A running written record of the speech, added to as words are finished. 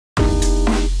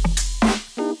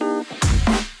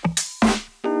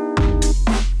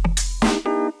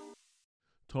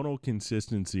tonal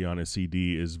consistency on a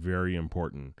CD is very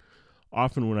important.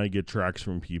 Often when I get tracks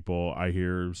from people, I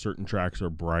hear certain tracks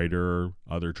are brighter,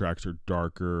 other tracks are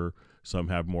darker, some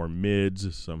have more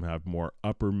mids, some have more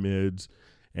upper mids,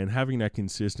 and having that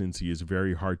consistency is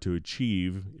very hard to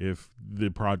achieve if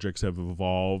the projects have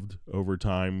evolved over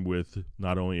time with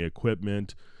not only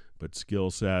equipment, but skill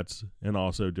sets, and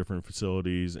also different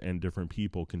facilities and different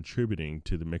people contributing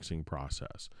to the mixing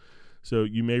process. So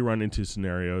you may run into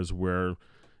scenarios where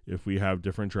if we have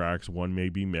different tracks, one may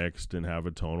be mixed and have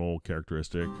a tonal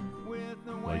characteristic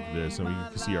like this, and we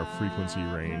can see our frequency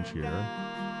range here,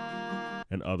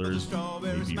 and others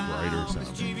may be brighter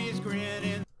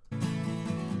sounding.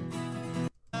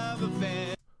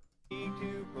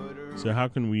 So how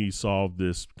can we solve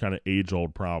this kind of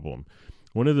age-old problem?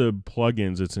 One of the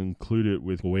plugins that's included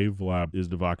with WaveLab is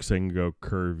the Voxengo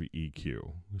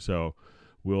CurveEQ. So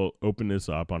we'll open this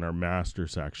up on our master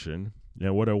section.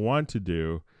 Now what I want to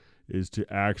do is to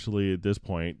actually, at this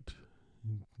point,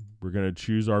 we're going to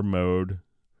choose our mode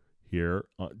here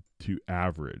to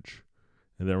average.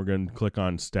 And then we're going to click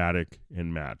on static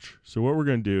and match. So what we're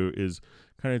going to do is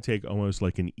kind of take almost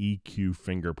like an EQ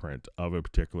fingerprint of a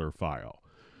particular file.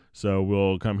 So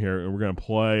we'll come here and we're going to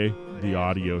play the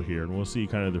audio here, and we'll see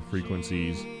kind of the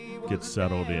frequencies get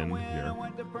settled in here.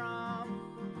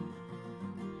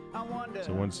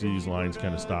 So once these lines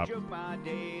kind of stop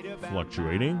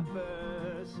fluctuating,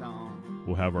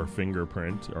 we'll have our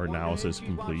fingerprint, our analysis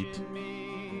complete.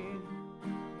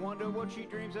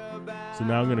 So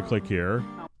now I'm going to click here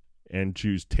and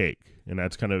choose take, and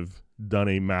that's kind of done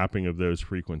a mapping of those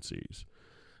frequencies.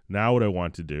 Now what I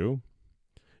want to do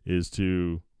is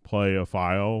to play a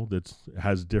file that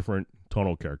has different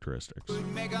tonal characteristics. So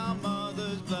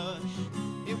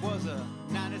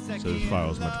this file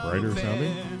is much brighter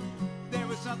sounding. There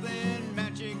was something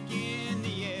magic in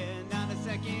the air,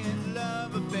 9-second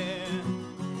love affair.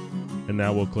 And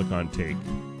now we'll click on take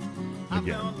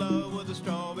again.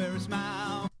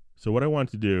 So what I want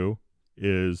to do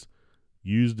is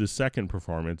use the second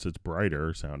performance that's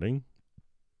brighter sounding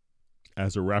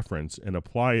as a reference and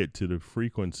apply it to the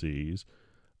frequencies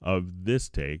of this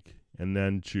take, and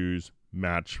then choose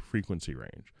match frequency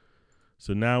range.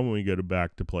 So now when we go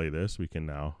back to play this, we can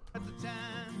now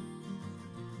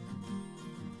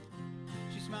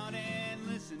smiled and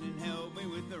listened and helped me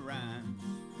with the rhymes.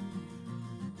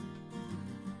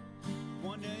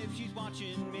 Wonder if she's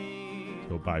watching me.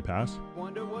 So bypass.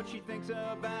 Wonder what she thinks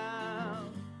about. I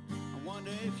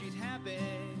wonder if she's happy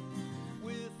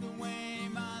with the way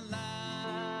my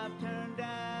life turned out.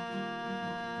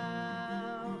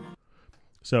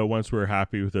 So once we're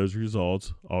happy with those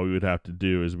results, all we would have to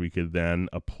do is we could then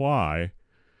apply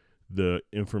the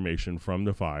information from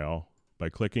the file by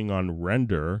clicking on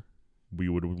render. We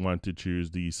would want to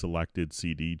choose the selected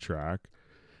CD track,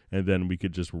 and then we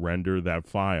could just render that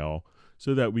file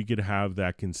so that we could have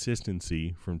that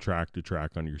consistency from track to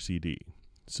track on your CD.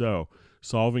 So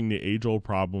solving the age-old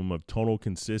problem of tonal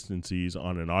consistencies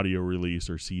on an audio release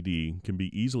or CD can be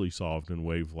easily solved in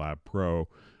WaveLab Pro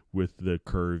with the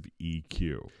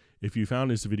CurveEQ. If you found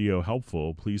this video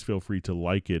helpful, please feel free to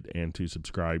like it and to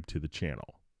subscribe to the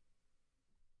channel.